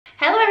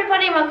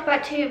everybody, welcome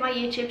back to my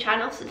YouTube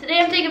channel. So today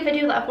I'm doing a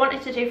video that I've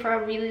wanted to do for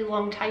a really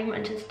long time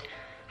and just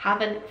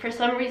haven't, for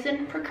some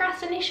reason.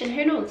 Procrastination,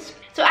 who knows.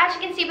 So as you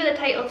can see by the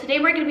title,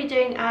 today we're going to be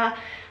doing a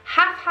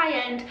half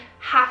high-end,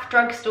 half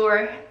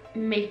drugstore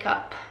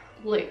makeup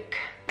look.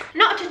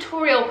 Not a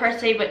tutorial per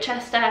se, but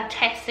just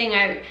testing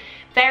out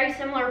very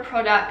similar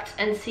products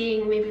and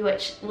seeing maybe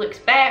which looks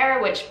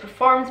better, which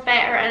performs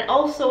better, and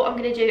also I'm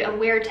going to do a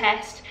wear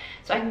test.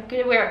 So I'm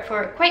going to wear it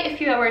for quite a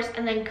few hours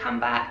and then come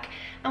back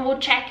and we'll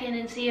check in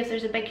and see if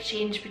there's a big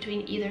change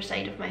between either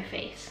side of my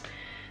face.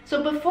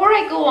 So before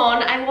I go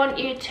on, I want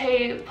you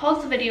to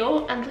pause the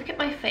video and look at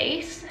my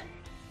face.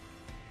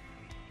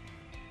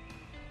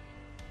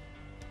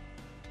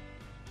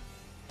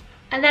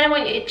 And then I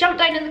want you to jump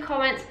down in the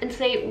comments and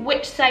say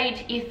which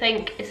side you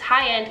think is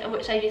high-end and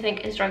which side you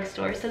think is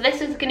drugstore. So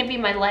this is going to be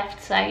my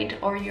left side,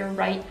 or your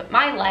right, but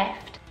my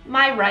left,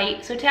 my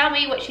right. So tell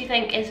me which you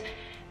think is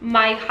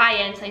my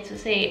high-end side. So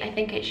say I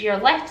think it's your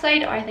left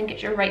side or I think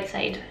it's your right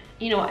side.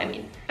 You know what I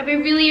mean. I'd be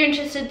really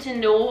interested to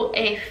know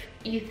if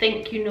you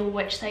think you know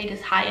which side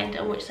is high-end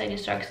and which side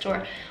is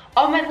drugstore.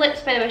 On my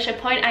lips, by the way, I should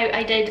point out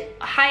I did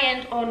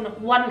high-end on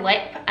one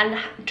lip and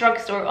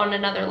drugstore on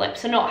another lip.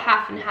 So not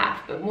half and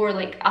half, but more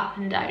like up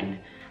and down.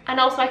 And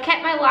also I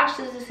kept my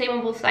lashes the same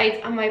on both sides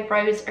and my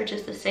brows are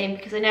just the same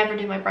because I never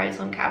do my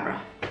brows on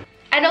camera.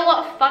 I had a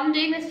lot of fun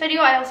doing this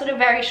video. I also had a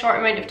very short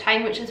amount of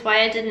time, which is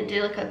why I didn't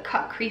do like a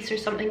cut crease or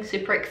something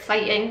super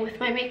exciting with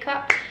my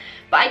makeup.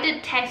 But I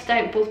did test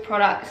out both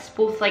products,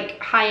 both like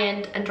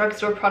high-end and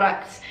drugstore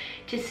products,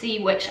 to see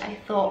which I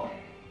thought,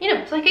 you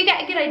know, so I could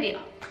get a good idea.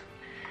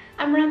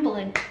 I'm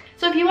rambling.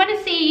 So if you want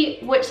to see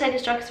which side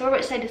is drugstore,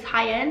 which side is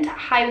high-end,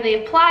 how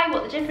they apply,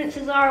 what the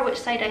differences are, which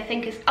side I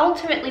think is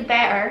ultimately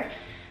better,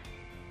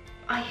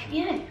 I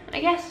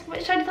guess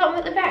which side is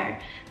ultimately better,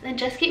 then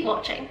just keep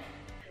watching.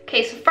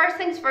 Okay, so first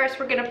things first,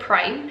 we're gonna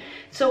prime.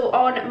 So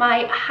on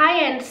my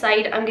high-end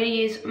side, I'm gonna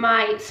use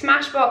my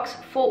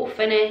Smashbox Photo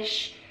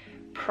Finish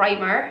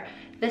primer.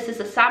 This is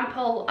a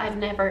sample.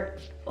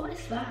 What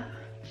is that?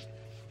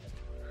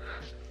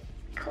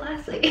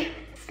 Classic.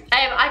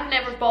 I've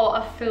never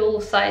bought a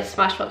full-size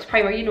Smashbox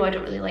primer. You know I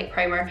don't really like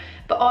primer.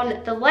 But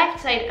on the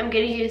left side, I'm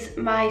going to use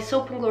my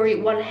Soap &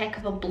 Glory One Heck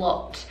of a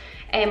Blot,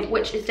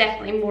 which is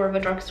definitely more of a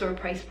drugstore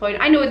price point.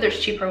 I know there's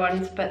cheaper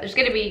ones, but there's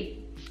going to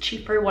be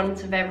cheaper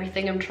ones of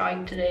everything I'm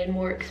trying today and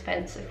more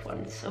expensive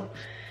ones. So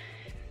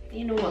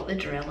you know what the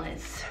drill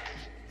is.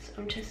 So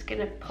I'm just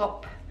going to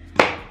pop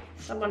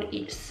some on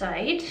each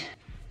side.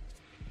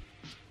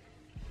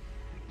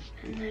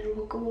 And then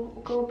we'll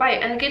go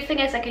about. And the good thing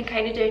is I can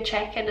kind of do a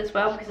check-in as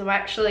well, because I'm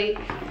actually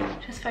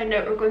just found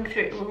out we're going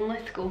through to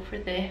Linlithgow for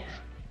the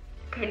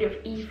kind of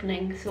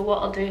evening. So what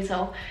I'll do is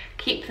I'll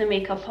keep the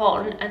makeup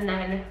on and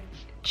then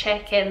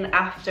check in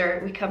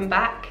after we come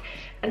back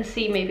and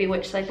see maybe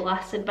which side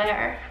lasted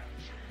better.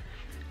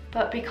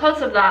 But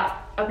because of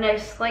that, I'm now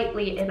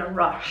slightly in a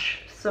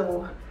rush.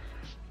 So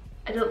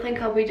I don't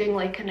think I'll be doing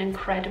like an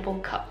incredible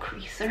cut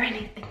crease or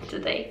anything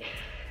today.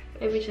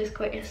 Maybe just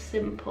quite a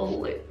simple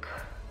look.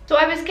 So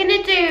I was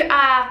gonna do a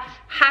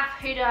half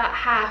Huda,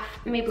 half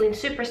Maybelline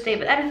Superstay,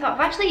 but then I thought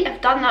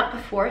I've done that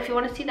before. If you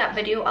want to see that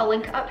video, I'll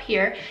link it up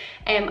here.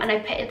 And I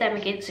pitted them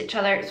against each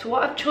other. So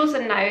what I've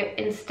chosen now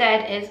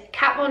instead is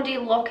Kat Von D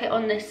Lock It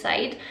on this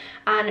side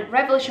and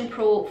Revolution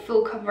Pro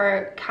Full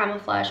Cover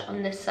Camouflage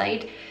on this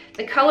side.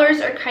 The colours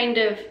are kind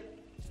of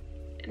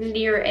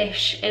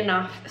near-ish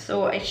enough,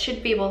 so I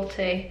should be able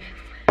to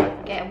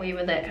get away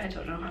with it. I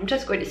don't know. I'm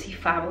just going to see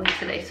family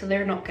today, so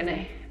they're not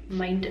gonna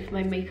mind if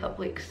my makeup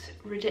looks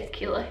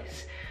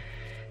ridiculous.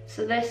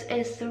 So this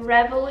is the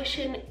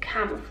Revolution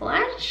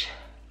Camouflage,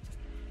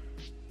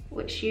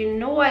 which you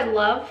know I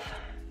love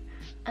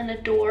and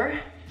adore,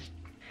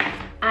 and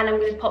I'm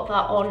going to pop that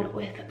on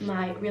with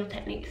my Real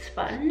Technique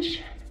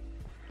sponge.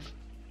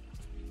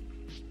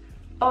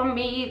 On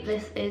me,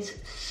 this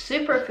is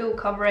super full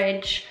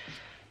coverage,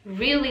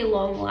 really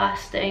long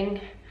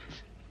lasting,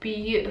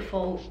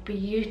 beautiful,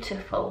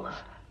 beautiful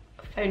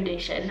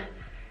foundation.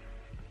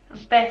 The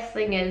best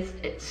thing is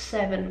it's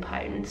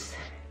 £7,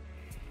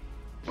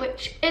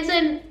 which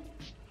isn't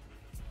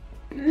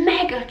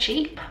mega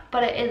cheap,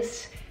 but it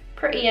is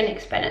pretty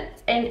inexpensive.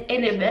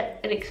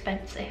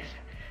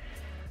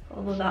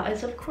 Although that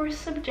is of course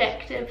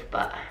subjective,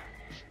 but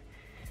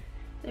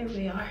there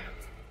we are.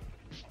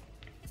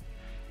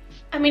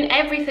 I mean,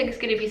 everything's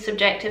going to be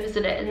subjective,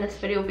 isn't it, in this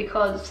video,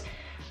 because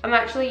I'm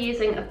actually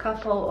using a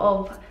couple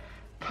of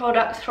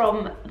products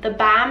from the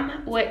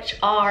BAM, which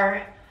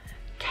are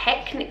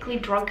technically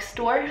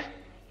drugstore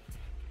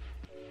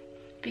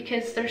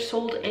because they're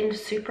sold in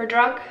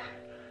Superdrug.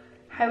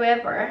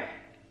 However,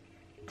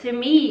 to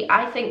me,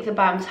 I think the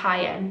BAM's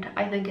high-end.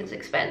 I think it's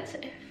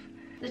expensive.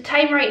 The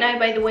time right now,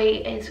 by the way,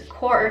 is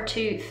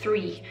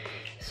 2:45,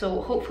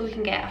 so hopefully we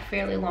can get a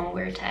fairly long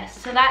wear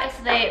test. So that is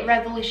the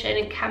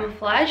Revolution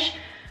Camouflage.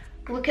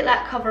 Look at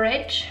that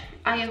coverage.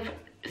 I have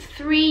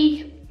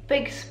 3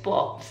 big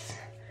spots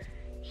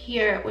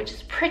here, which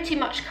is pretty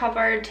much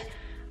covered.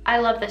 I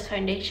love this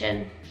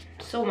foundation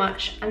so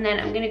much. And then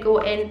I'm going to go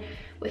in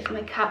with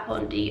my Kat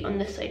Von D on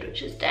this side,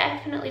 which is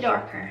definitely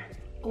darker.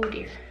 Oh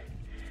dear.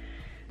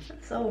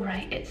 That's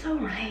alright, it's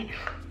alright.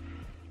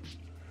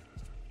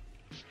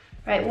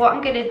 Right, what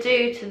I'm gonna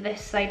do to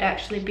this side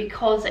actually,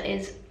 because it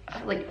is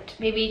like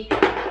maybe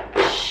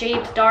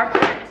shades darker,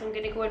 is I'm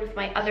gonna go in with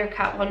my other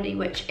Kat Von D,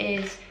 which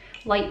is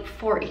light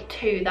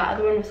 42. That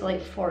other one was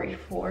light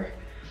 44.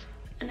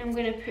 And I'm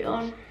gonna put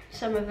on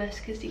some of this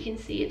because you can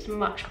see it's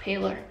much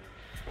paler.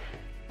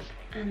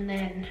 And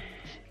then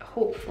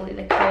hopefully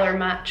the colour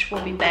match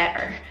will be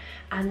better.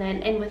 And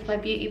then in with my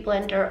beauty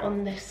blender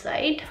on this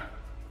side.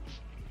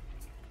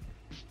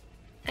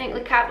 I think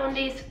the Kat Von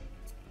D's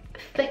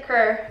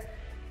thicker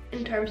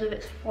in terms of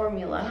its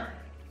formula,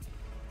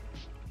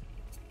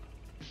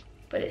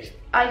 but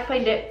I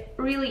find it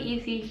really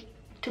easy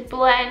to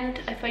blend.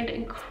 I find it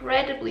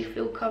incredibly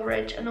full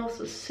coverage and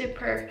also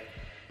super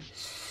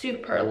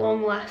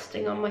long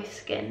lasting on my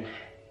skin.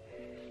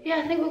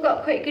 Yeah, I think we've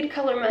got quite a good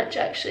colour match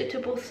actually to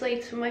both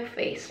sides of my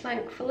face,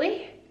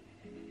 thankfully.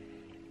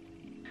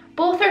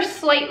 Both are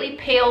slightly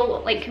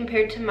pale, like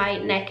compared to my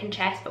neck and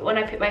chest, but when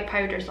I put my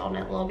powders on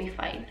it'll all be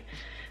fine.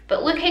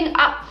 But looking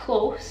up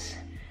close,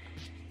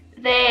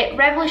 the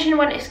Revolution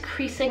one is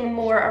creasing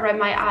more around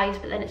my eyes,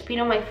 but then it's been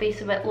on my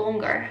face a bit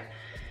longer.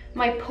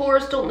 My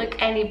pores don't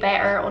look any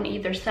better on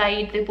either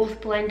side. They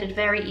both blended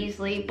very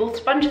easily. Both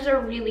sponges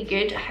are really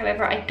good.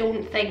 However, I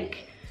don't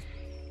think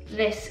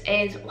this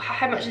is,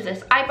 how much is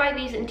this? I buy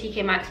these in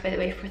TK Maxx, by the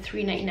way, for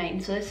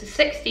 $3.99. So this is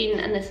 16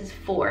 and this is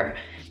 4.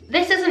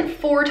 This isn't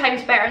 4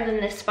 times better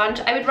than this sponge.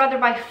 I would rather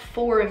buy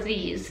 4 of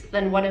these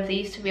than 1 of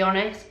these, to be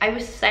honest. I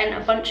was sent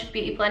a bunch of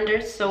beauty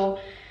blenders, so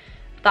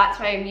that's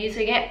why I'm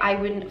using it. I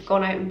wouldn't have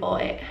gone out and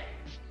bought it.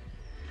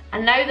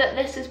 And now that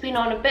this has been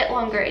on a bit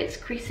longer, it's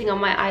creasing on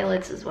my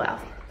eyelids as well.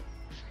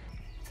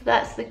 So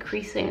that's the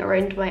creasing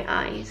around my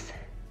eyes.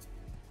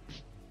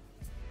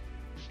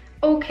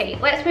 Okay,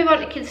 let's move on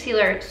to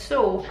concealer.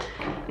 So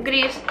I'm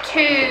going to use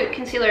 2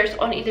 concealers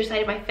on either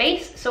side of my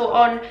face. So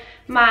on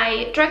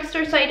my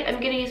Drugstore side, I'm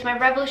going to use my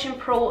Revolution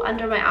Pro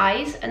under my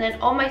eyes, and then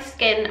on my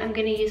skin, I'm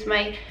going to use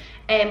my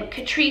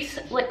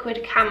Catrice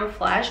Liquid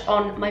Camouflage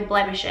on my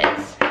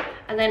blemishes.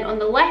 And then on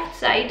the left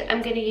side,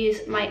 I'm going to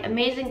use my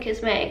Amazing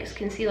Cosmetics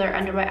concealer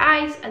under my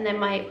eyes, and then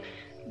my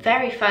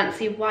very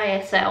fancy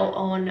YSL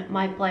on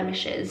my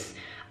blemishes.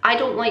 I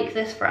don't like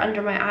this for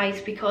under my eyes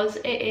because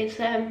it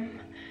is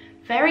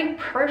very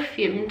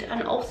perfumed,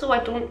 and also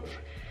I don't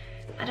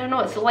know,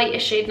 it's the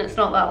lightest shade and it's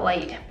not that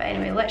light. But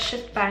anyway, let's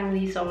just bang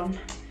these on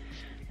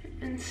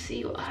and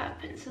see what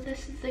happens. So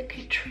this is the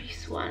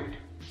Catrice one,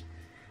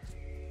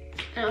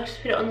 and I'll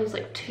just put it on those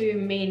like 2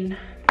 main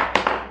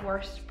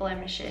worst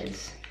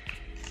blemishes.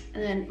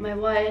 And then my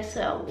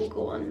YSL will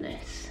go on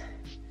this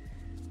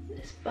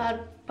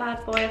bad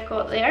boy I've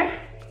got there.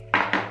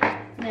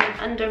 And then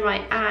under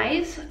my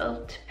eyes,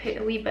 I'll put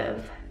a wee bit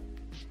of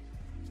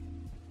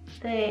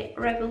the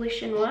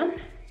Revolution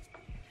one,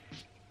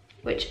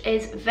 which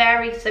is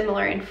very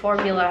similar in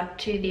formula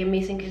to the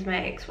Amazing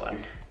Cosmetics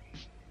one.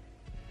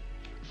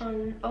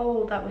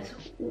 Oh, that was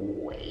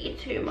way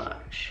too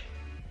much.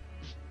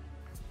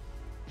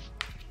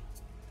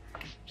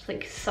 Just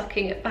like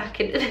sucking it back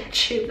into the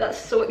tube. That's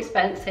so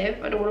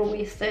expensive, I don't want to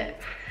waste it.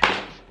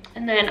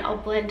 And then I'll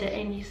blend it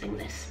in using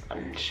this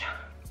sponge.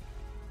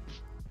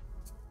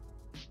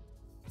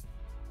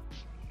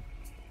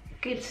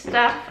 Good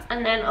stuff.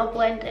 And then I'll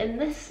blend in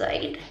this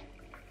side.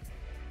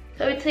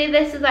 So I would say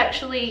this is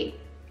actually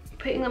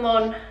putting them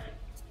on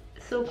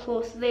so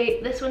close.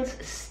 This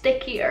one's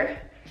stickier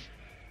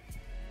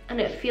and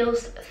it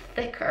feels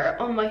thicker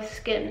on my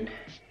skin.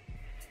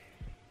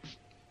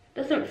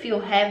 Doesn't feel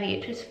heavy,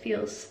 it just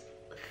feels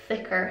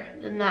thicker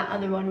than that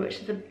other one, which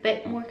is a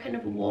bit more kind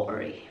of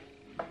watery.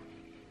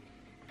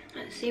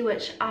 Let's see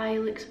which eye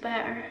looks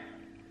better.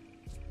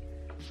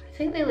 I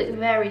think they look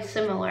very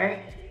similar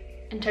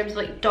in terms of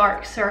like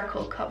dark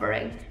circle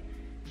covering.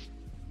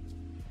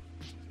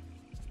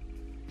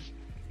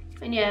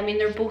 And yeah, I mean,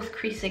 they're both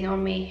creasing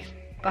on me,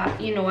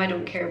 but you know I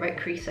don't care about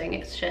creasing,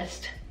 it's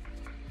just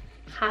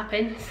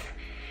happens.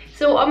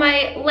 So on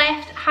my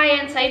left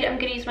high-end side, I'm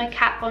going to use my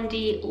Kat Von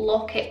D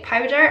Lock-It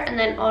powder, and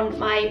then on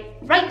my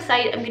right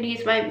side, I'm going to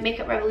use my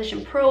Makeup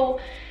Revolution Pro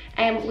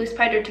loose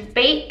powder to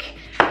bake.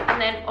 And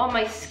then on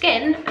my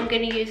skin, I'm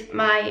going to use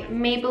my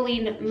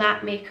Maybelline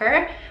Matte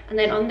Maker, and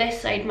then on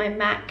this side, my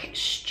MAC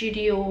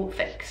Studio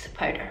Fix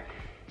powder.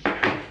 So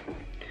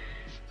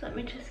let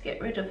me just get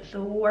rid of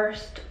the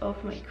worst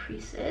of my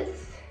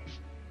creases.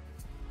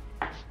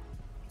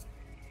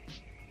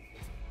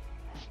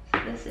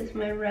 This is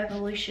my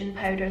Revolution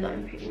powder that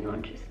I'm putting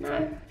on just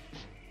now.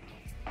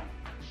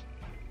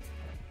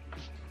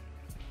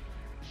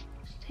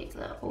 Just take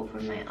that over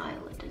my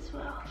eyelid as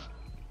well.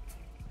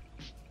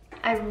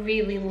 I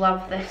really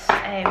love this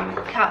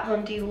Kat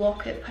Von D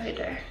Lock-It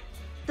powder.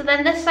 So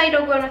then this side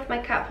I'll go in with my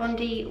Kat Von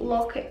D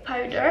Lock-It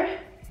powder.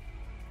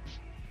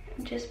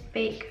 And just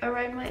bake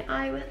around my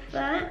eye with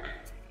that.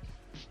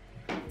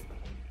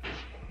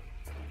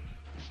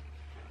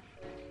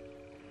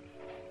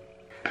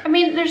 I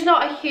mean, there's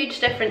not a huge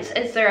difference,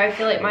 is there? I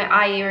feel like my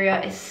eye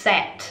area is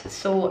set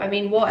so I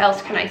mean, what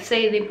else can I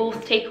say? They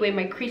both take away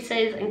my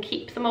creases and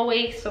keep them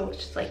away, so it's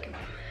just like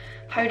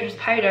powder's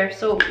powder.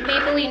 So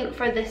Maybelline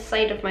for this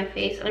side of my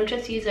face, and I'm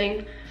just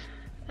using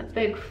a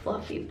big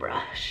fluffy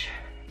brush.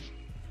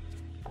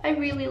 I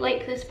really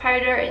like this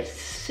powder. It's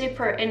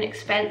super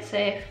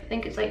inexpensive. I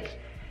think it's like,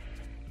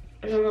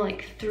 I don't know,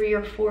 like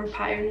 £3 or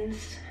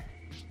 £4.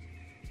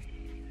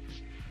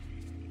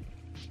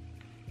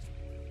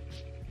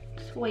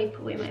 Just wipe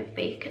away my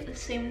bake at the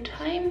same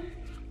time.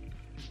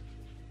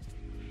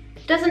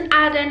 It doesn't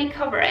add any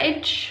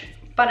coverage,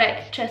 but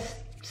it just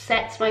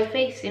sets my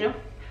face, you know?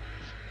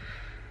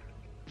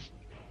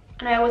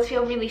 And I always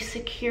feel really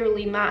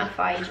securely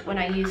mattified when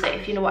I use it,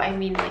 if you know what I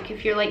mean. Like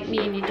if you're like me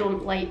and you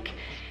don't like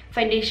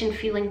foundation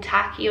feeling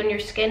tacky on your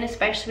skin,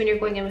 especially when you're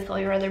going in with all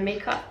your other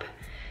makeup.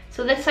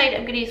 So this side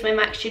I'm going to use my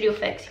MAC Studio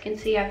Fix. You can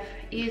see I've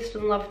used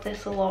and loved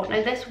this a lot.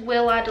 Now this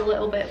will add a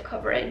little bit of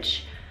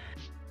coverage.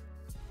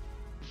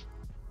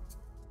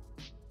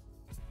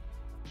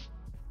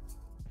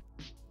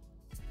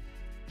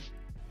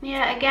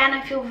 Yeah, again,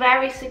 I feel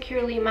very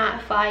securely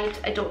mattified.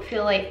 I don't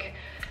feel like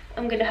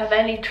I'm going to have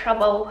any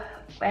trouble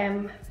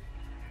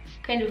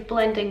kind of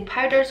blending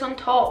powders on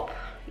top.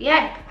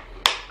 Yeah.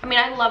 I mean,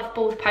 I love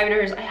both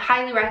powders. I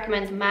highly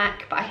recommend the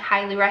MAC, but I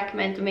highly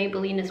recommend the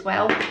Maybelline as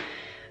well.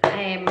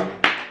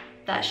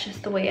 That's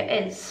just the way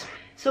it is.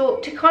 So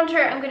to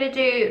contour, I'm going to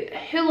do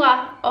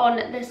Hoola on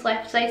this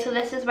left side. So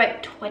this is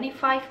about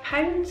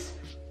 £25.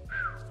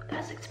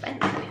 That's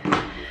expensive.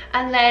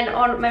 And then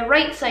on my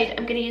right side,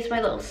 I'm going to use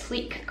my little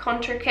Sleek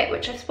contour kit,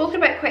 which I've spoken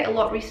about quite a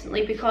lot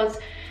recently because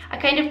I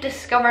kind of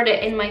discovered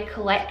it in my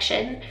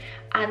collection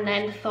and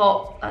then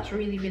thought that's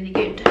really, really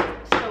good.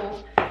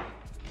 So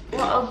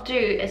what I'll do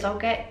is I'll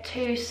get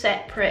two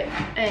separate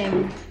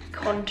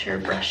contour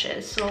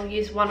brushes, so I'll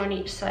use one on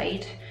each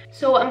side.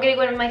 So I'm going to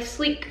go in with my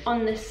Sleek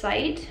on this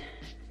side.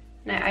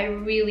 Now I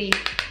really,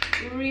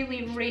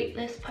 really rate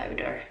this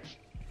powder.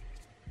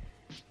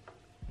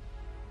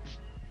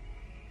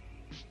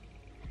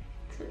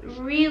 It's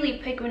really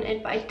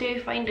pigmented, but I do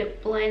find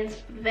it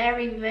blends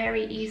very,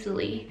 very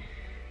easily.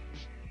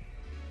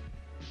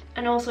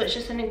 And also it's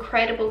just an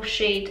incredible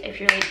shade if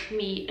you're like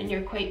me and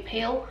you're quite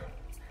pale.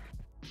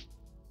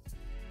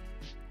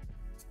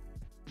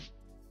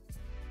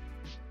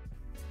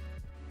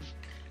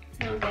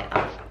 I'll get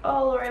up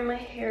all around my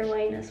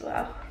hairline as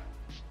well.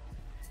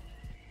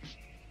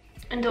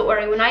 And don't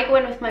worry, when I go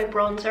in with my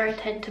bronzer, I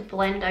tend to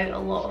blend out a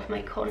lot of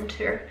my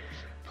contour.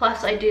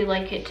 Plus, I do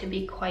like it to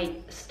be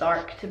quite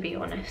stark, to be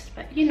honest,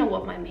 but you know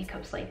what my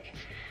makeup's like.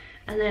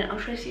 And then I'll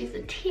just use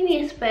the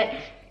teeniest bit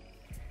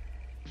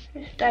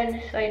just down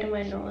the side of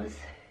my nose.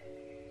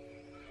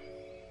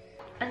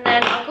 And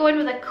then I'll go in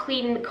with a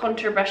clean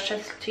contour brush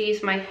just to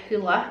use my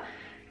Hoola.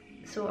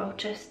 So I'll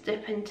just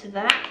dip into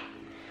that.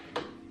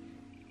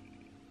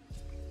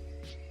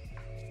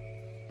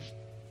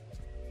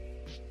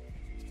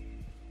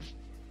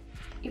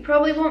 You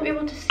probably won't be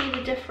able to see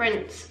the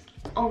difference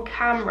on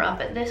camera,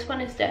 but this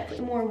one is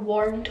definitely more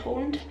warm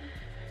toned.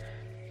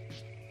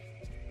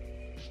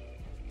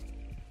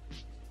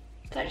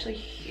 It's actually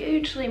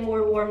hugely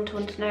more warm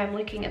toned now I'm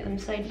looking at them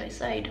side by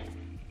side.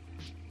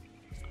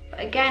 But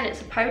again,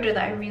 it's a powder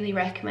that I really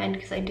recommend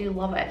because I do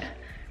love it.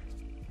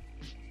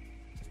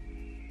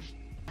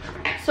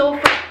 So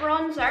for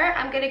bronzer,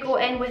 I'm going to go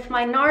in with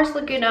my NARS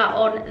Laguna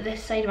on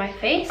this side of my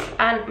face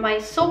and my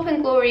Soap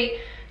 &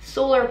 Glory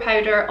Solar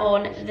Powder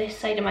on this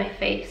side of my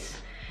face.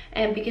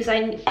 Because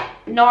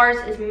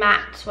NARS is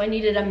matte, so I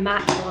needed a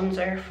matte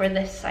bronzer for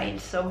this side.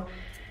 So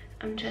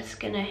I'm just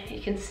gonna, you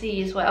can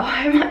see as well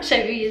how much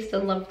I've used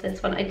and loved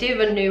this one. I do have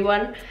a new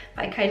one,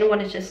 but I kind of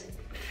want to just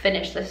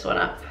finish this one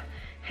up.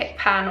 Hit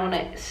pan on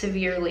it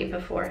severely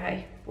before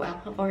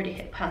well, I've already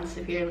hit pan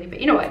severely, but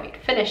you know what I mean,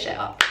 finish it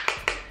up.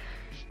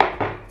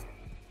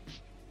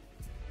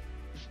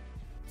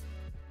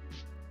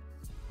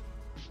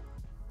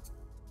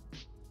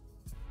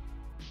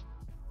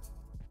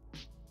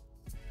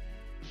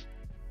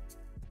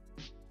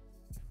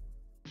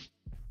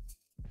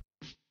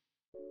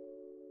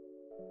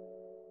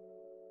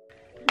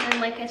 And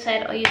like I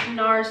said, I'll use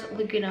NARS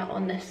Laguna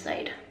on this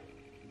side.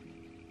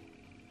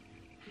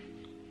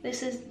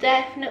 This is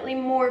definitely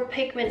more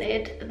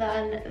pigmented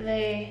than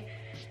the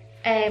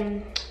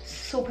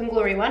Soap &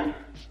 Glory one.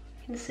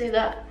 You can see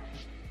that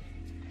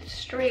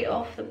straight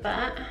off the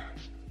bat.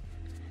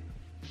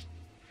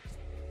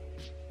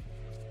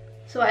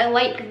 So I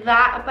like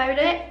that about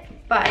it,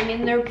 but I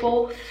mean they're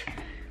both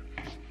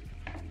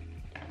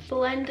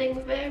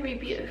blending very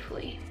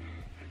beautifully.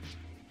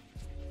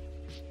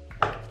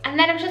 And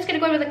then I'm just going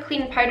to go in with a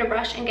clean powder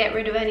brush and get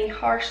rid of any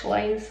harsh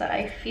lines that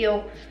I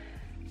feel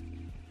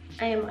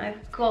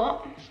I've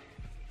got.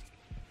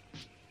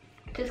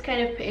 Just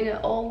kind of putting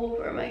it all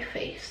over my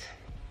face.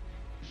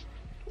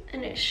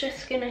 And it's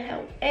just going to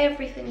help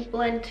everything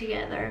blend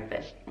together a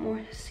bit more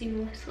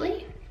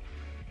seamlessly.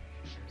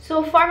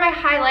 So for my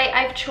highlight,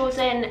 I've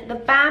chosen the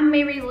Bam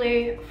Mary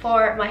Lou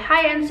for my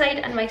high-end side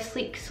and my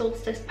Sleek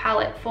Solstice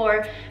palette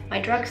for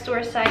my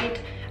drugstore side.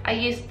 I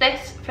used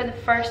this for the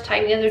first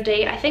time the other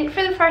day, I think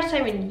for the first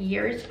time in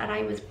years, and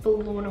I was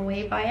blown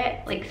away by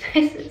it. Like,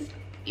 this is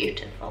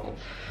beautiful.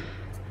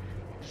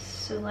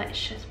 So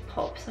let's just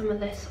pop some of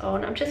this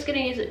on. I'm just going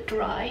to use it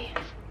dry.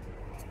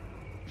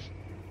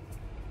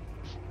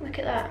 Look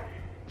at that.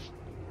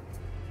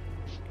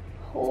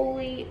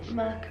 Holy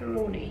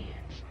macaroni.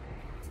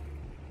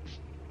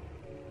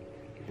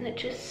 And it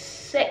just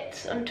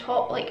sits on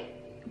top, like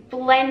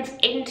blends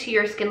into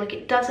your skin, like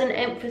it doesn't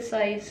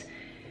emphasize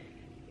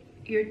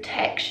your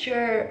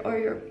texture or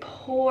your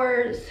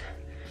pores.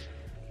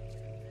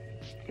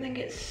 I think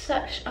it's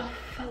such a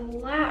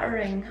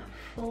flattering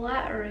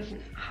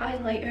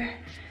highlighter,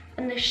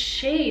 and the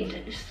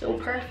shade is so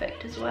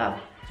perfect as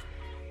well.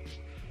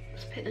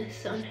 Let's put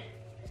this on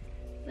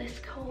this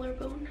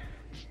collarbone.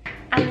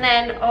 And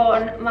then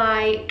on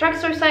my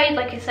drugstore side,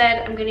 like I said,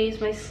 I'm going to use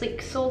my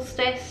Sleek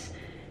Solstice.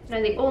 Now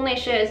the only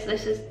issue is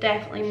this is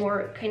definitely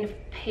more kind of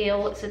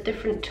pale, it's a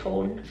different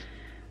tone,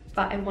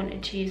 but I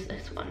wanted to use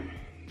this one.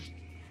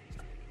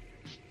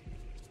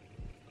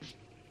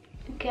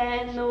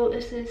 Again though,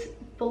 this is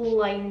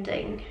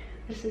blinding.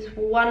 This is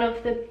one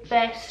of the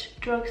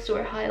best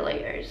drugstore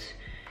highlighters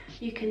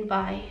you can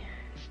buy.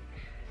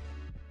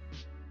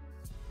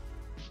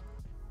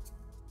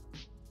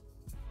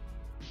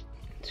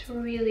 It's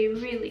really,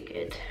 really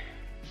good.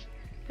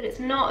 But it's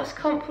not as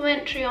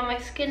complimentary on my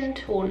skin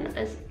tone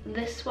as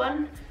this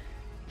one.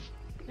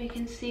 We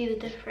can see the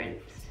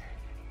difference.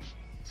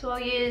 So I'll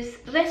use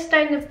this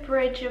down the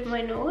bridge of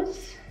my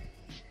nose,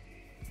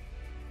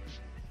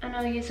 and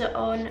I'll use it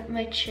on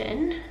my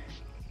chin,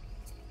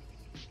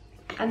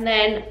 and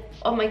then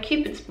on my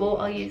Cupid's bow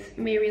I'll use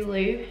Mary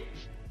Lou,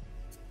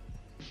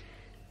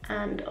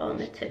 and on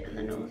the tip of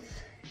the nose.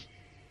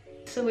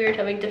 It's so weird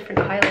having different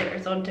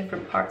highlighters on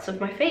different parts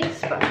of my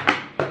face, but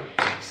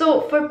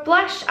so for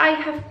blush, I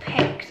have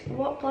picked,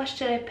 what blush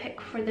did I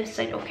pick for this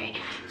side? Okay,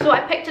 so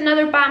I picked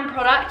another BAM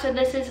product, and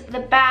this is the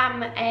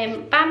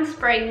BAM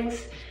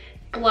Springs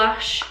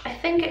blush. I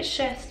think it's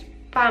just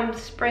BAM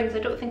Springs, I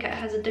don't think it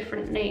has a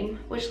different name,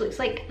 which looks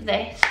like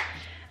this.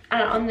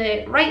 And on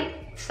the right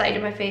side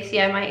of my face,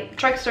 yeah, my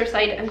drugstore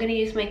side, I'm going to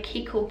use my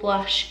Kiko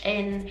blush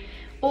in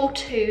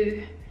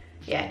 02,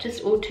 yeah,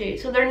 just 02.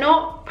 So they're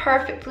not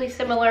perfectly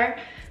similar,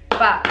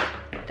 but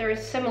they're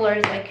as similar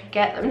as I could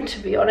get them, to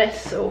be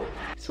honest. So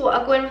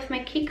I'll go in with my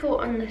Kiko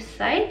on this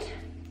side.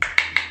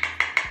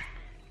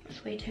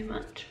 That's way too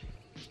much.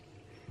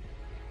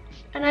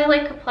 And I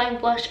like applying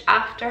blush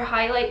after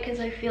highlight because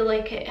I feel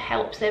like it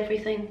helps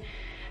everything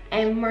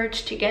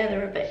merge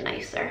together a bit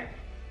nicer.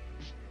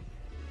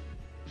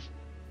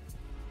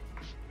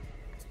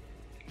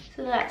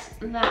 So that's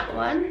that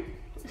one.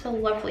 It's a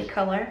lovely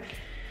colour.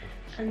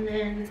 And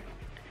then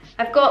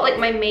I've got like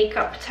my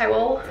makeup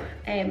towel,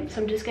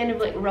 so I'm just kind of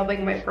like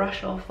rubbing my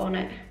brush off on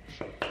it.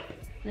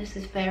 This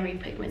is very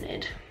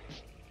pigmented.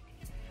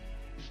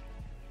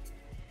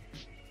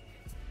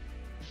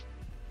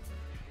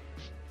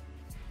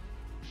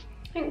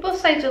 I think both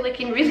sides are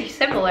looking really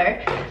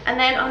similar. And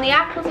then on the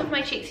apples of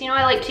my cheeks, you know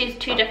I like to use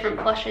two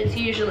different blushes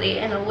usually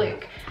in a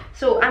look.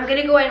 So I'm going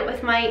to go in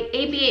with my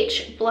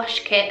ABH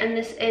blush kit, and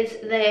this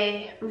is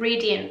the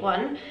Radiant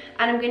one.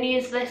 And I'm going to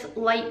use this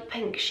light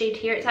pink shade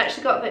here. It's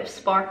actually got a bit of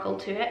sparkle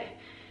to it.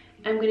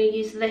 I'm going to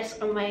use this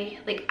on my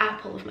like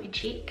apple of my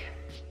cheek.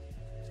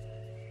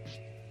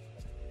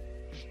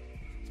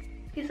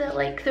 Because I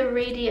like the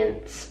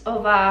radiance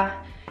of a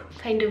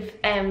kind of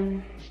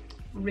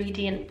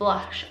radiant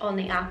blush on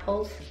the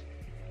apples.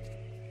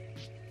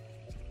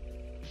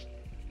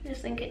 I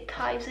just think it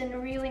ties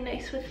in really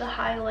nice with the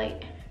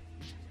highlight.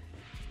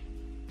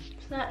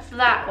 So that's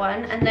that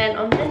one. And then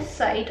on this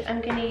side, I'm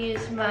going to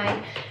use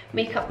my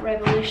Makeup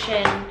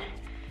Revolution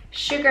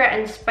Sugar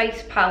and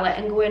Spice palette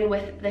and go in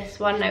with this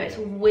one. Now it's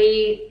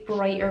way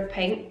brighter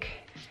pink,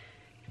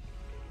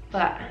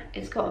 but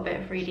it's got a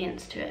bit of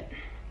radiance to it.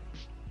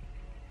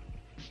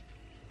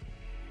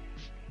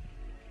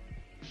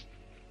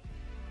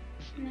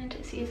 And then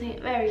just using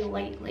it very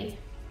lightly.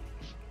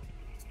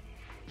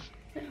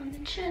 Bit on the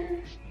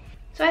chin.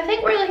 So I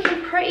think we're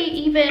looking pretty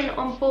even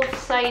on both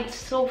sides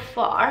so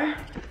far.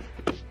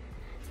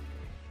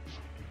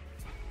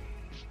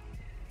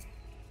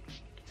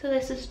 So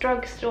this is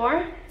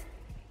Drugstore.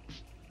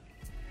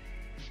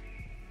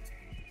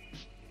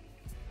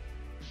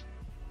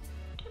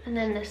 And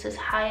then this is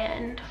High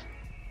End.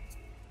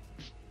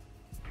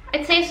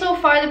 I'd say so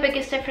far the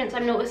biggest difference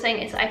I'm noticing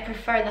is I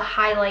prefer the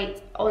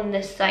highlight on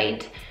this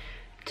side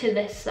to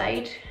this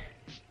side,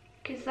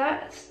 because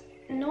that's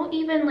not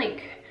even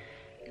like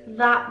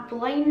that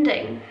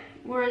blinding,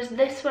 whereas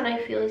this one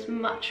I feel is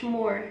much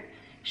more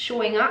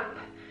showing up.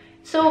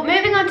 So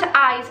moving on to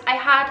eyes, I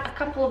had a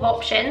couple of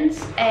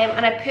options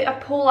and I put a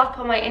poll up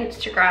on my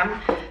Instagram.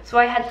 So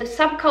I had the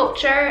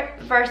Subculture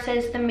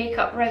versus the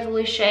Makeup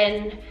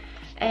Revolution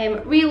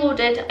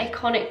Reloaded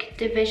Iconic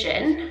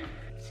Division.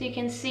 So you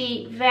can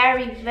see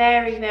very,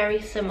 very, very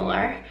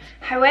similar.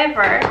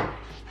 However,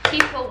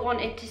 people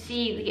wanted to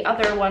see the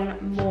other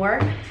one more.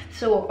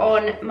 So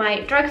on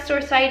my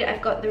Drugstore side,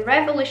 I've got the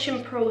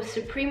Revolution Pro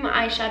Supreme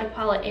Eyeshadow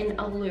Palette in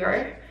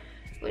Allure.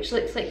 which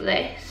looks like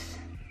this.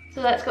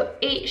 So that's got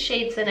 8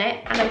 shades in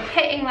it, and I'm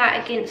pitting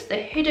that against the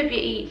Huda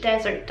Beauty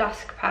Desert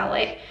Dusk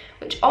palette,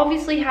 which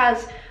obviously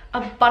has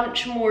a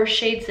bunch more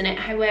shades in it.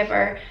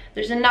 However,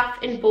 there's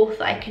enough in both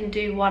that I can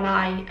do one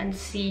eye and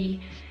see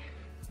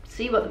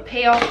what the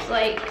payoff's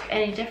like,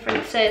 any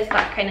differences,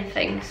 that kind of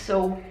thing.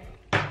 So,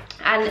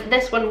 and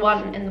this one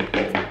won in the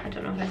poll. I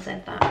don't know if I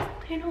said that.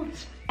 Who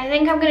knows? I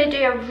think I'm going to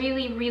do a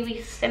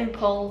really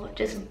simple,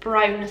 just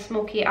brown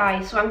smoky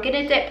eye. So I'm going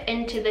to dip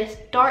into this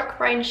dark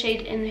brown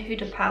shade in the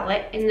Huda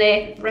palette, in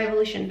the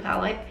Revolution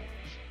palette,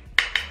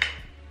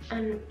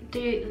 and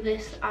do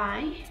this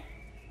eye.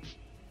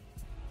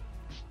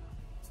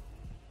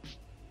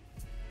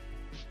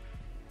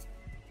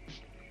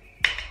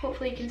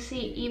 Hopefully you can see,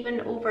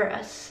 even over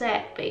a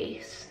set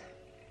base,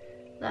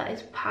 that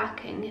is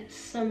packing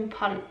some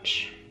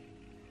punch.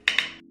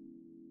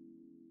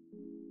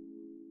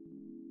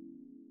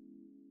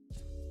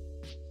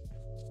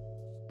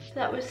 So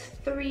that was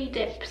 3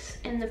 dips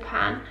in the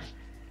pan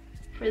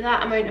for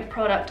that amount of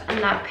product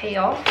and that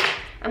payoff.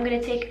 I'm going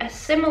to take a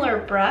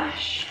similar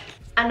brush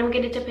and I'm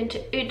going to dip into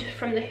Oud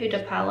from the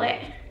Huda palette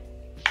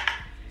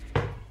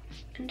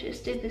and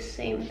just do the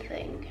same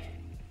thing.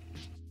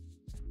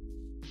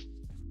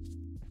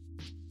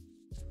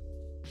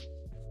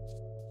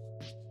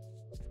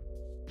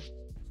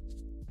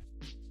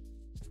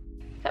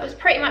 That was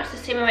pretty much the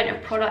same amount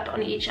of product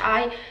on each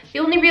eye. The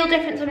only real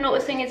difference I'm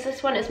noticing is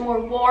this one is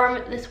more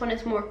warm, this one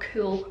is more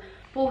cool.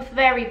 Both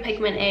very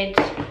pigmented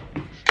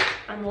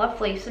and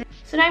lovely. So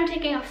now I'm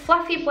taking a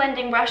fluffy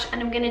blending brush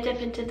and I'm going to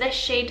dip into this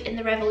shade in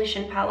the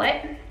Revolution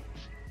palette.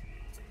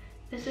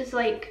 This is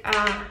like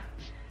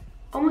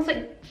almost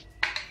like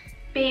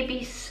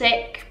baby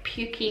sick,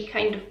 pukey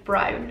kind of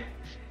brown.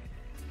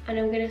 And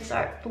I'm going to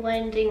start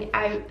blending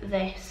out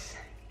this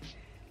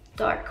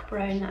dark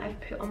brown that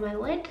I've put on my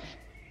lid.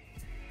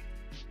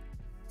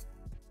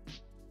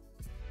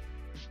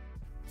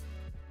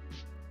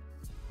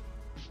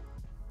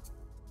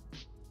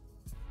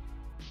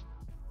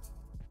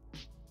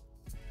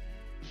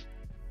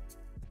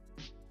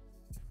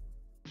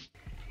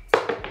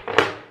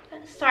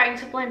 Starting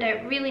to blend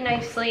out really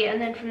nicely, and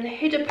then from the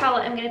Huda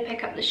palette I'm going to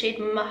pick up the shade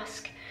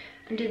Musk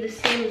and do the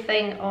same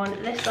thing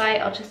on this eye.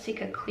 I'll just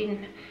take a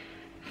clean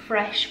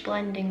fresh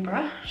blending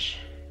brush,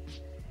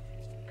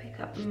 pick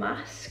up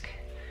Musk.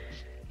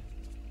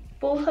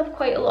 Both have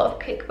quite a lot of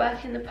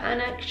kickback in the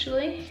pan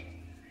actually,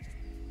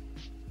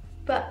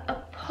 but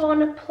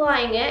upon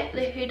applying it,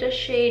 the Huda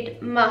shade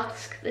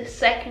Musk, the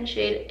second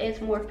shade,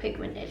 is more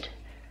pigmented.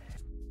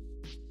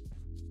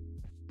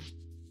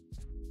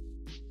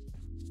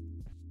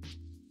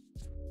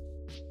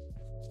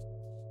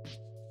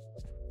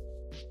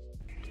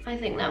 I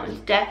think that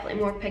one's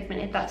definitely more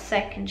pigmented, that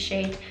second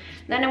shade.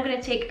 Then I'm going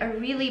to take a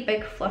really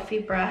big fluffy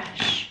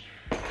brush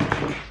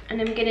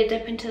and I'm going to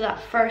dip into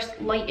that first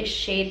lightest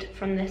shade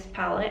from this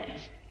palette,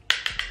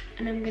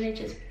 and I'm going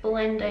to just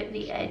blend out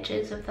the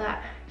edges of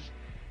that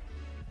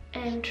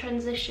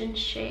transition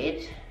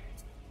shade.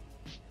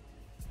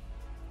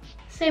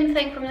 Same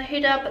thing from the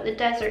Huda, but the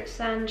Desert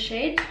Sand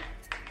shade.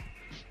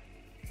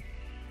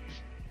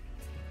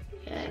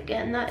 Yeah,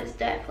 again, that is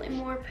definitely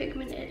more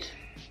pigmented.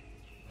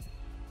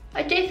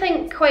 I do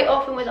think quite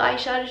often with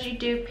eyeshadows you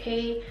do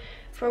pay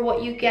for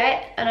what you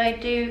get, and I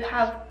do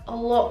have a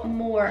lot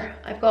more.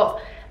 I've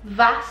got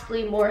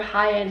vastly more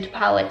high-end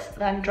palettes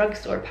than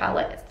drugstore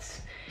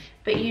palettes,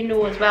 but you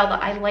know as well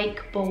that I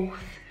like both.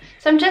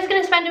 So I'm just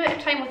going to spend a bit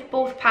of time with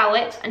both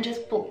palettes and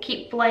just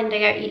keep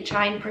blending out each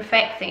eye and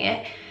perfecting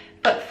it.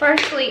 But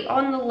firstly,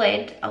 on the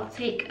lid, I'll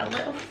take a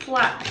little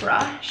flat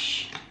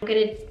brush. I'm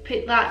going to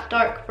put that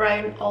dark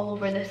brown all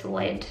over this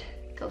lid.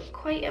 Got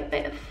quite a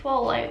bit of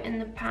fallout in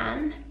the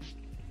pan.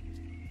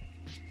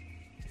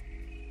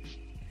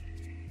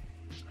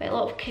 Quite a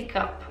lot of kick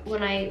up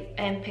when I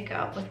pick it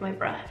up with my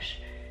brush.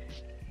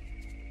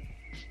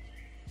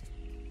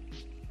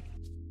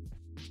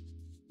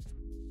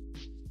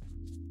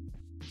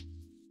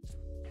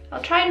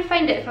 I'll try and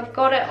find it if I've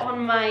got it on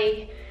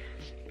my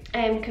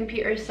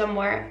computer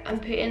somewhere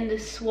and put in the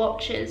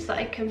swatches that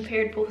I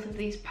compared both of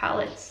these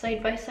palettes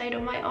side by side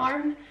on my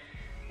arm.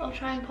 I'll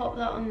try and pop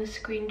that on the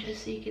screen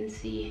just so you can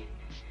see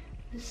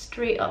the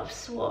straight up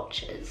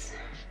swatches.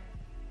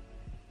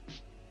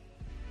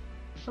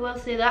 I will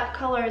say that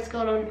colour has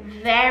gone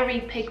on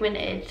very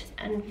pigmented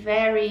and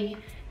very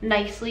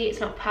nicely. It's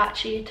not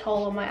patchy at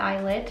all on my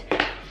eyelid.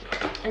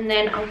 And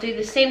then I'll do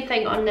the same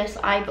thing on this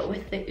eye but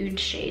with the Oud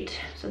shade,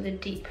 so the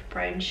deep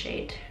brown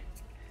shade,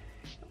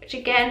 which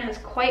again has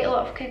quite a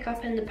lot of kick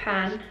up in the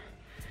pan.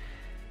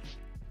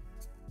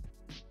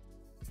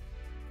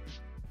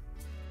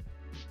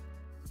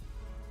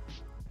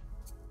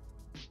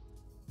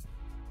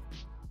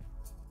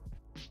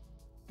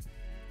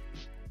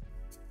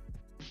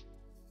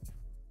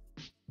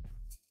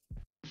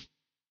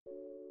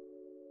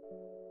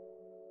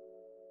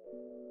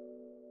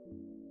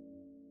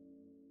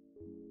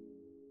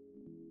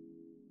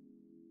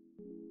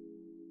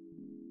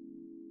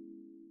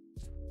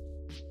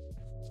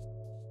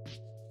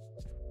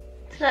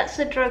 So that's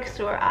the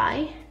drugstore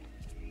eye.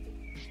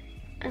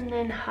 and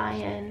then high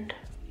end.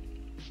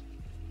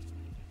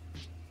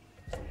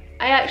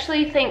 I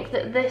actually think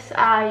that this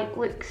eye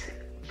looks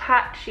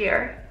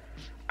patchier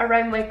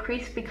around my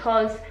crease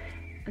because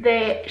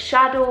the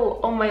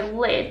shadow on my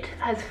lid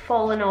has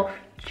fallen off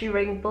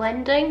during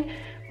blending,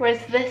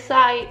 whereas this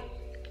eye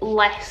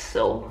less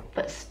so,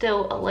 but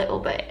still a little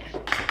bit.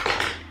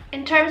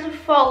 In terms of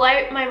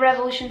fallout, my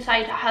Revolution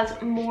side has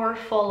more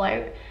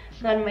fallout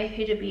than my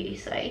Huda Beauty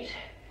side.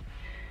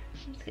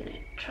 I'm just gonna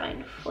try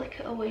and flick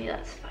it away,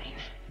 that's fine.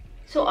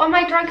 So on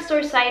my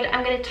Drugstore side,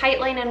 I'm going to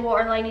tightline and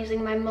waterline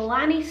using my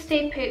Milani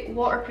Stay Put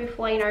waterproof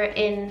liner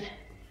in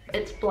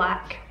its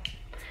black.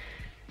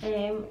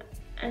 And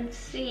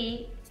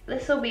see,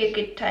 this will be a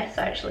good test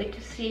actually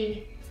to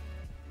see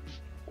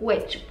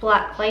which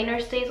black liner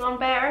stays on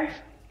better.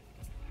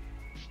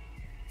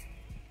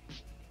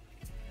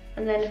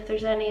 And then if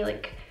there's any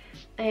like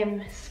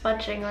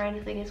smudging or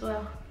anything as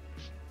well.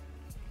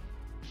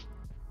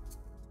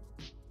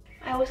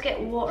 I always get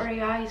watery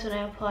eyes when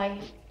I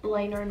apply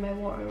liner in my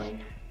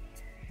waterline.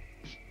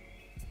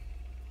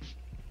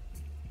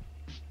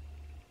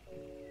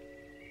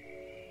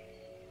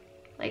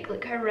 Like,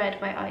 look how red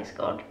my eye's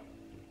gone.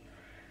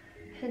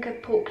 I think I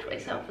poked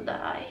myself in the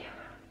eye.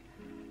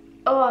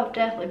 Oh, I've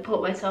definitely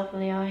poked myself in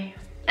the eye.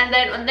 And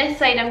then on this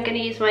side, I'm going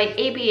to use my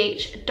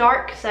ABH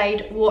Dark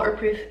Side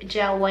Waterproof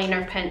Gel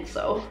Liner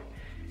Pencil,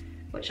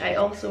 which I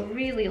also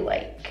really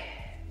like.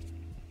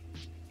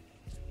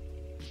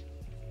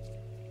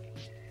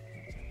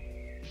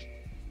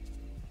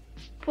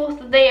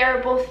 Both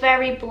there, both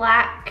very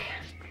black,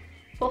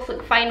 both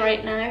look fine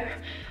right now.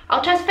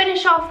 I'll just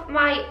finish off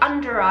my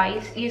under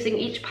eyes using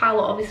each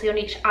palette obviously on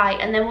each eye,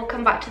 and then we'll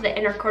come back to the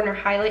inner corner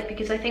highlight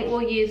because I think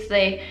we'll use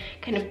the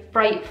kind of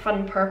bright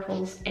fun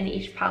purples in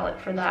each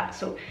palette for that.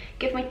 So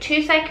give me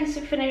 2 seconds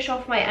to finish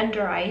off my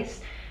under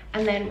eyes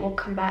and then we'll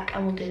come back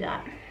and we'll do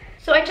that.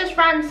 So I just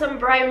ran some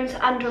browns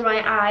under my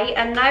eye,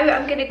 and now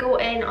I'm going to go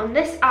in on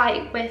this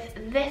eye with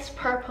this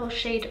purple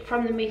shade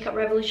from the Makeup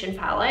Revolution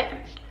palette.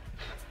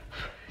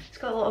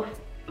 Got a lot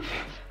of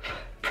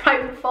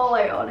brown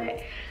fallout on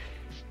it.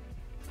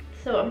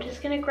 So I'm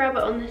just going to grab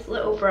it on this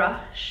little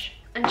brush,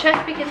 and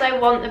just because I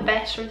want the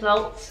best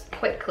results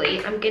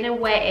quickly, I'm going to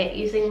wet it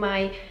using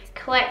my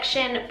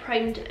Collection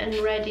Primed and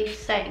Ready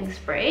setting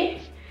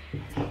spray.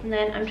 And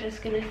then I'm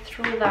just going to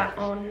throw that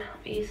on,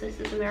 I'll use this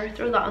as a mirror,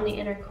 throw that on the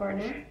inner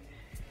corner.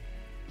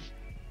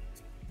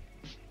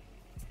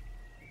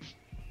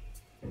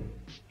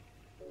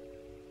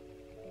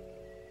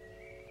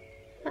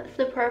 That's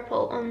the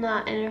purple on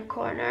that inner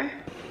corner.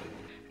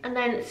 And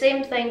then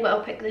same thing, but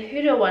I'll pick the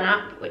Huda one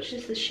up, which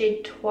is the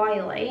shade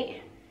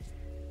Twilight.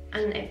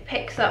 And it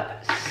picks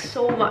up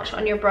so much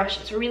on your brush.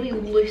 It's a really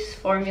loose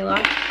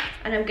formula.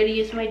 And I'm going to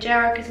use my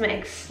Jera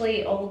Cosmetics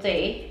Slate All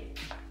Day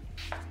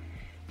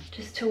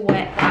just to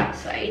wet that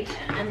side,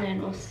 and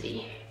then we'll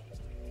see.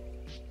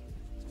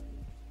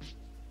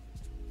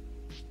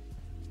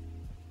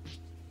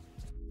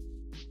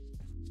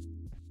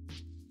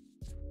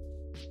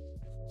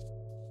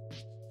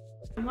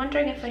 I'm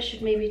wondering if I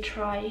should maybe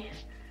try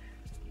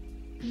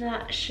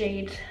that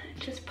shade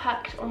just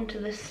packed onto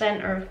the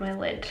center of my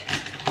lid.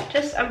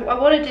 I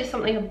want to do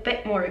something a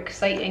bit more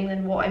exciting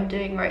than what I'm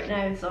doing right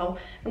now, so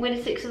I'm going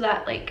to stick to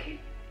that like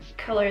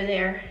colour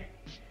there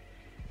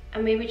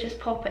and maybe just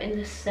pop it in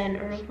the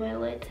center of my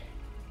lid.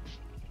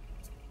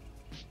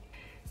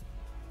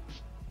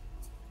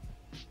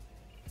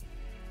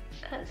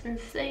 That's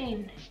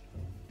insane.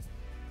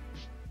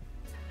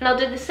 And I'll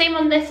do the same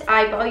on this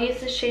eye, but I'll use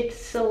the shade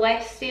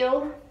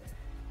Celestial,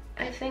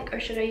 I think, or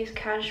should I use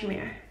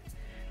Cashmere?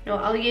 No,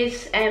 I'll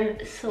use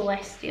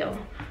Celestial.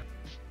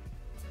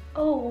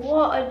 Oh,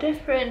 what a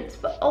difference,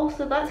 but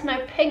also that's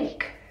now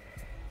pink.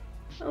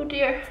 Oh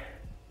dear.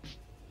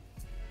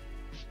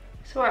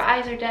 So our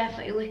eyes are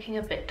definitely looking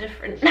a bit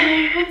different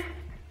now.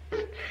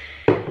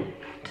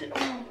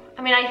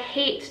 I mean, I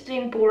hate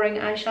doing boring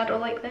eyeshadow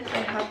like this, I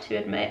have to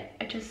admit.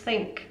 I just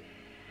think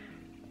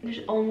there's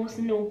almost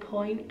no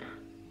point.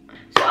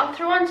 So I'll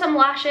throw on some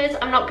lashes.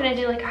 I'm not going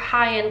to do like a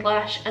high-end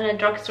lash and a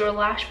drugstore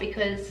lash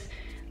because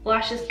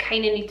lashes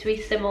kind of need to be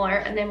similar,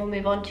 and then we'll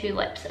move on to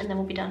lips and then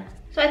we'll be done.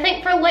 So I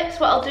think for lips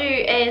what I'll do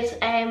is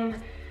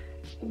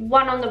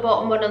one on the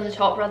bottom, one on the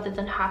top, rather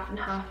than half and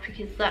half,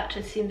 because that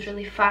just seems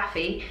really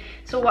faffy.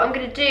 So what I'm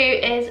going to do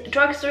is,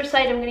 drugstore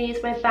side, I'm going to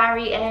use my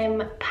Barry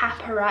M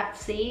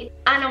Paparazzi,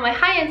 and on my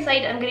high-end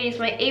side I'm going to use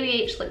my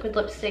ABH liquid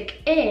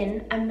lipstick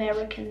in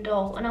American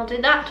Doll, and I'll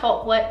do that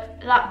top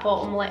lip, that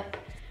bottom lip.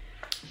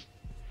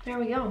 There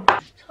we go.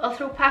 So I'll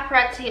throw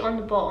Paparazzi on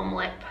the bottom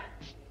lip.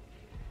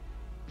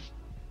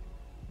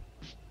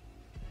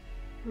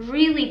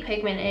 Really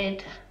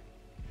pigmented.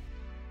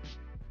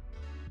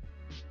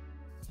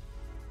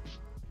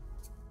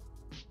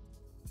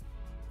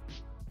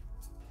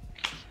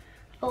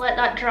 I'll let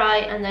that dry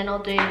and then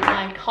I'll do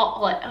my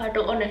top lip. I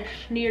don't want to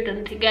smear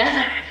them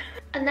together.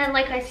 And then,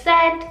 like I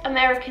said,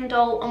 American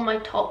Doll on my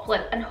top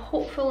lip, and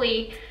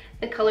hopefully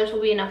the colours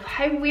will be enough.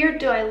 How weird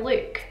do I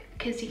look?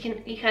 Because you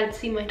can't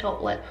see my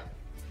top lip.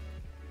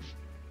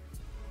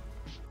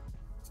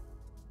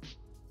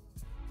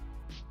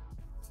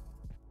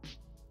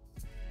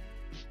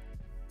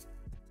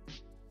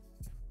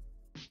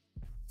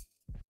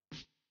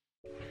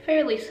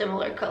 fairly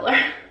similar colour.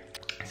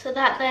 So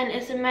that then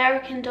is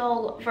American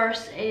Doll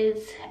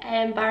versus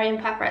Barry and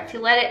Paparazzi.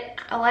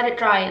 I'll let it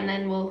dry and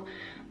then we'll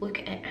look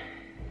at it.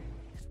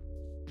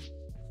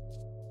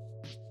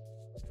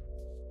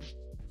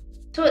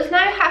 So it's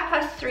now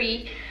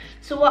 3:30.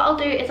 So what I'll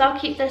do is I'll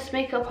keep this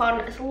makeup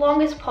on as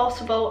long as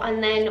possible,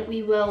 and then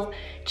we will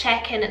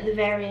check in at the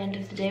very end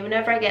of the day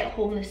whenever I get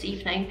home this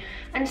evening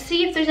and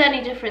see if there's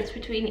any difference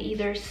between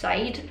either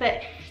side.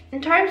 But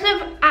in terms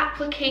of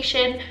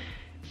application,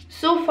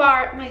 so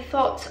far my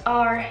thoughts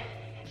are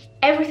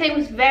everything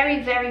was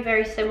very, very,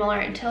 very similar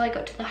until I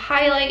got to the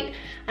highlight,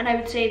 and I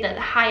would say that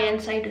the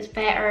high-end side was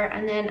better,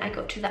 and then I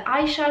got to the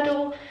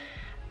eyeshadow,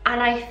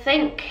 and I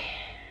think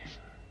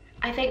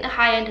the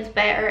high end is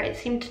better. It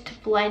seemed to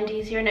blend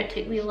easier and it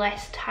took me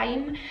less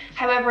time.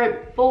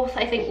 However, both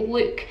I think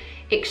look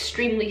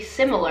extremely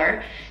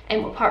similar,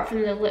 apart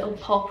from the little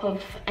pop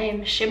of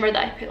shimmer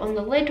that I put on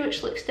the lid,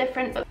 which looks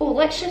different. But, oh,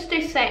 let's just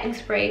do setting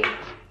spray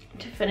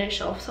to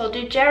finish off. So I'll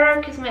do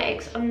Gerard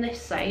Cosmetics on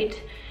this side,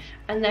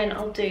 and then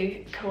I'll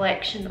do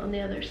Collection on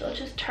the other. So I'll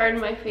just turn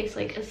my face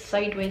like as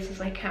sideways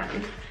as I can.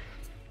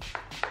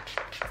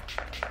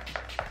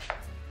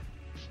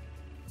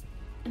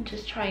 And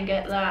just try and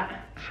get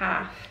that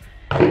half,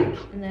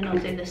 and then I'll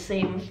do the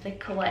same with the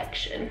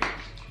Collection.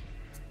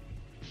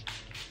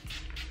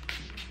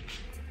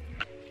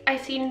 I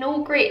see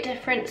no great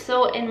difference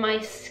though in my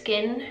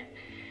skin.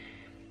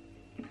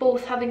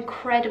 Both have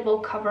incredible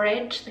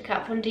coverage, the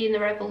Kat Von D and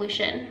the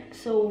Revolution,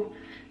 so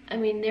I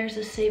mean there's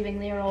a saving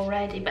there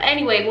already. But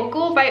anyway, we'll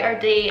go about our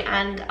day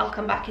and I'll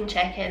come back and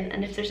check in,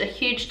 and if there's a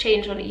huge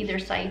change on either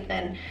side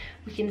then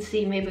we can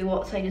see maybe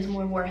what side is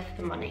more worth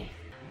the money.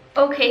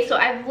 Okay, so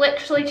I've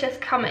literally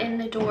just come in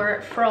the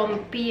door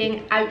from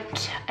being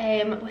out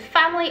with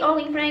family all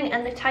evening,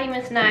 and the time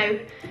is now, I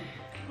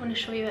want to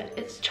show you it,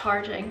 it's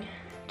charging,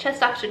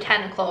 just after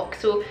 10 o'clock.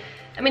 So,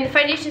 I mean the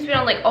foundation's been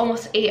on like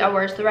almost 8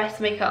 hours, the rest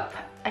of the makeup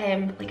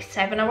like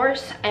 7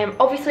 hours.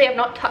 Obviously I've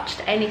not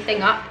touched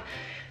anything up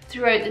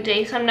throughout the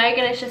day, so I'm now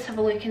going to just have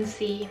a look and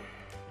see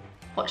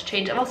what's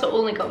changed. I've also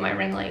only got my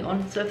ring light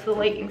on, so if the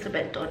lighting's a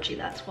bit dodgy,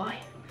 that's why.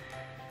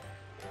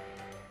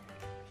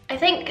 I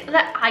think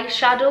the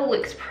eyeshadow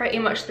looks pretty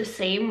much the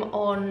same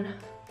on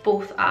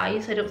both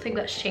eyes. I don't think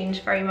that's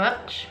changed very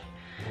much.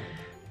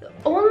 The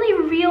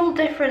only real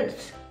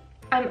difference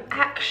I'm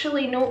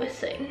actually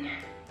noticing...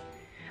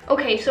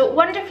 Okay, so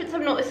one difference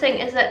I'm noticing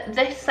is that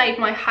this side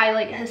my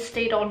highlight has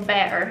stayed on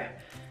better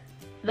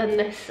than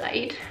this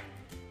side.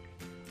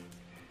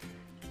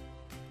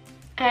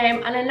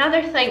 And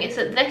another thing is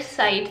that this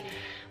side,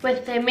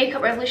 with the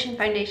Makeup Revolution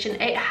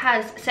foundation, it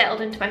has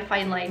settled into my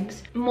fine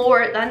lines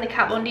more than the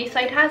Kat Von D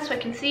side has, so I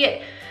can see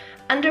it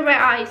under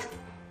my eyes.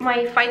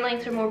 My fine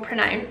lines are more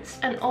pronounced,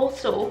 and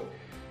also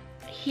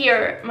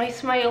here, my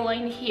smile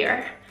line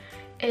here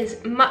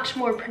is much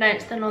more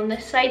pronounced than on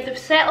this side. They've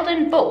settled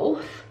in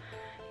both,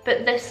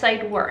 but this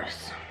side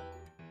worse.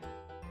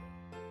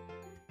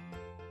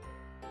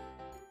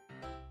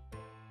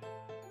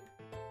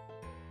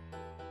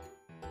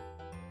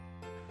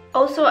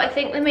 Also, I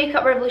think the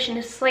Makeup Revolution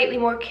is slightly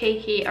more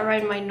cakey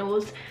around my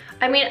nose.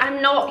 I mean, I'm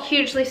not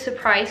hugely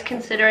surprised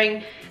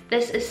considering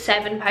this is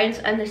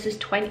 £7 and this is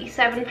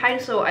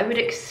 £27, so I would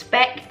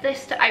expect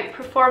this to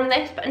outperform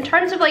this. But in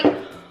terms of like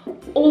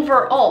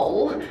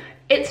overall,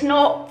 it's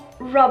not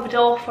rubbed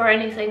off or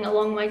anything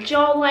along my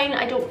jawline.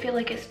 I don't feel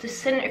like it's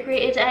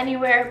disintegrated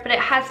anywhere, but it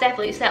has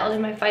definitely settled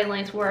in my fine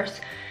lines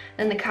worse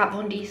than the Kat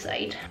Von D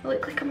side. I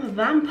look like I'm a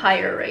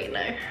vampire right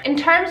now. In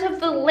terms of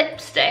the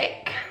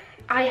lipstick,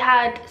 I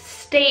had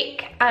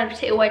steak and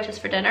potato wedges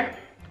for dinner.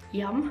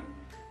 Yum.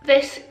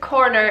 This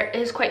corner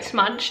is quite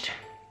smudged,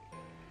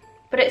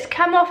 but it's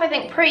come off I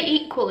think pretty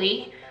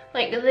equally,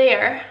 like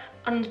there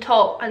on the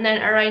top and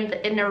then around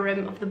the inner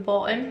rim of the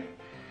bottom.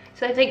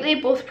 So I think they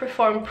both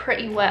perform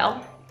pretty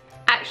well.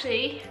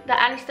 Actually, the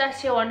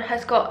Anastasia one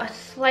has got a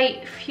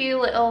slight few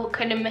little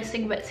kind of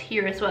missing bits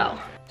here as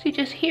well. So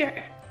just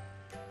here.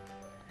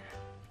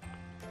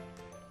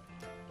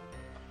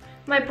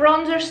 My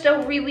bronzer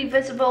still really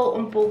visible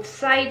on both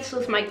sides, so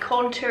is my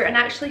contour, and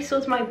actually so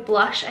is my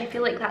blush. I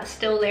feel like that's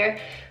still there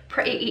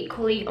pretty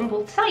equally on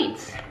both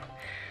sides.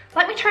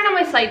 Let me turn on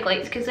my side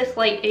lights because this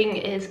lighting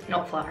is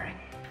not flattering.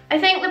 I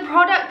think the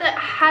product that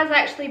has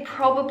actually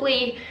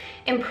probably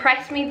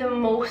impressed me the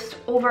most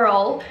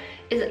overall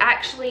is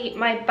actually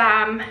my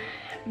BAM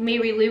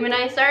Mary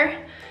Luminizer,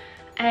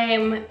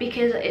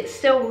 because it's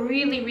still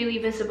really, really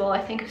visible.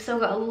 I think I've still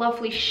got a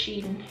lovely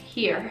sheen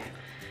here.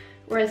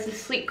 Whereas the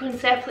Sleek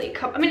Concept,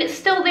 I mean, it's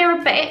still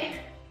there a bit,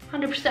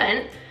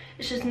 100%.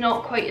 It's just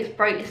not quite as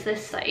bright as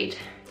this side.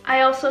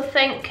 I also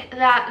think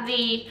that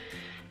the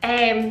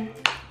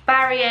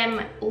Barry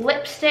M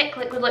lipstick,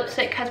 liquid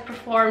lipstick, has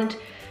performed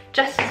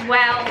just as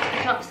well,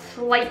 if not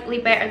slightly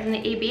better than the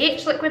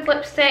ABH liquid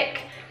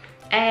lipstick.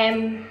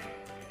 And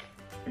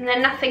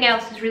then nothing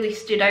else has really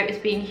stood out as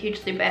being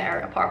hugely better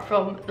apart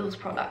from those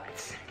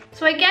products.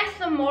 So I guess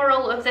the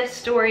moral of this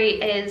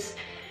story is,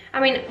 I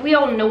mean, we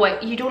all know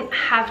it, you don't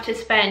have to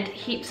spend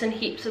heaps and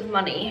heaps of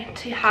money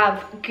to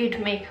have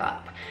good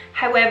makeup.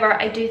 However,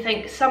 I do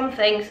think some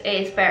things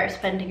it is better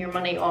spending your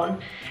money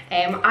on.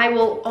 I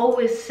will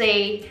always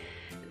say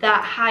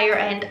that higher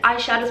end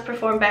eyeshadows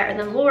perform better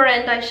than lower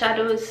end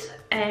eyeshadows.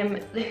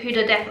 The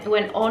Huda definitely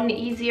went on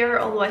easier,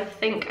 although I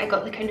think I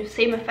got the kind of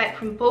same effect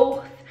from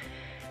both.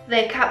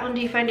 The Kat Von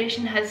D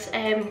foundation has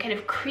kind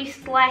of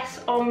creased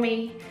less on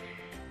me,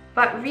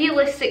 but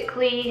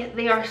realistically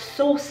they are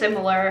so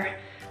similar,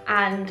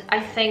 and I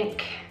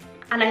think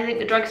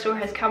the Drugstore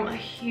has come a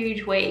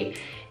huge way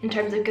in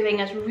terms of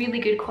giving us really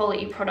good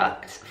quality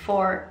products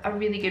for a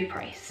really good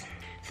price.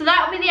 So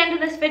that'll be the end of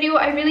this video.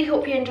 I really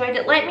hope you enjoyed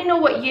it. Let me know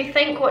what you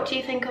think. What do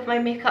you think of my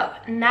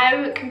makeup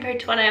now compared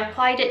to when I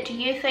applied it? Do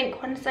you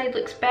think one side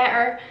looks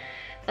better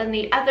than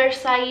the other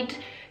side?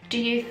 Do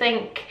you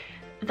think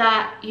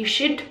that you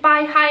should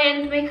buy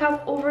high-end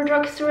makeup over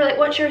Drugstore? Like,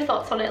 what's your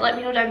thoughts on it? Let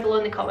me know down below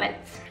in the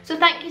comments. So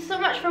thank you so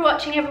much for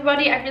watching,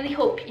 everybody. I really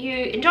hope you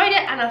enjoyed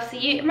it, and I'll see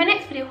you in my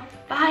next video.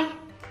 Bye.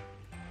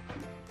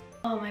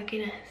 Oh my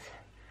goodness.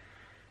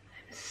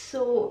 I'm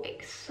so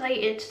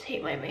excited to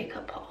take my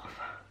makeup off.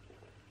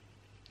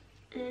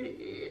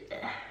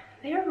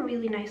 They are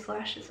really nice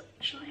lashes,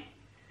 actually.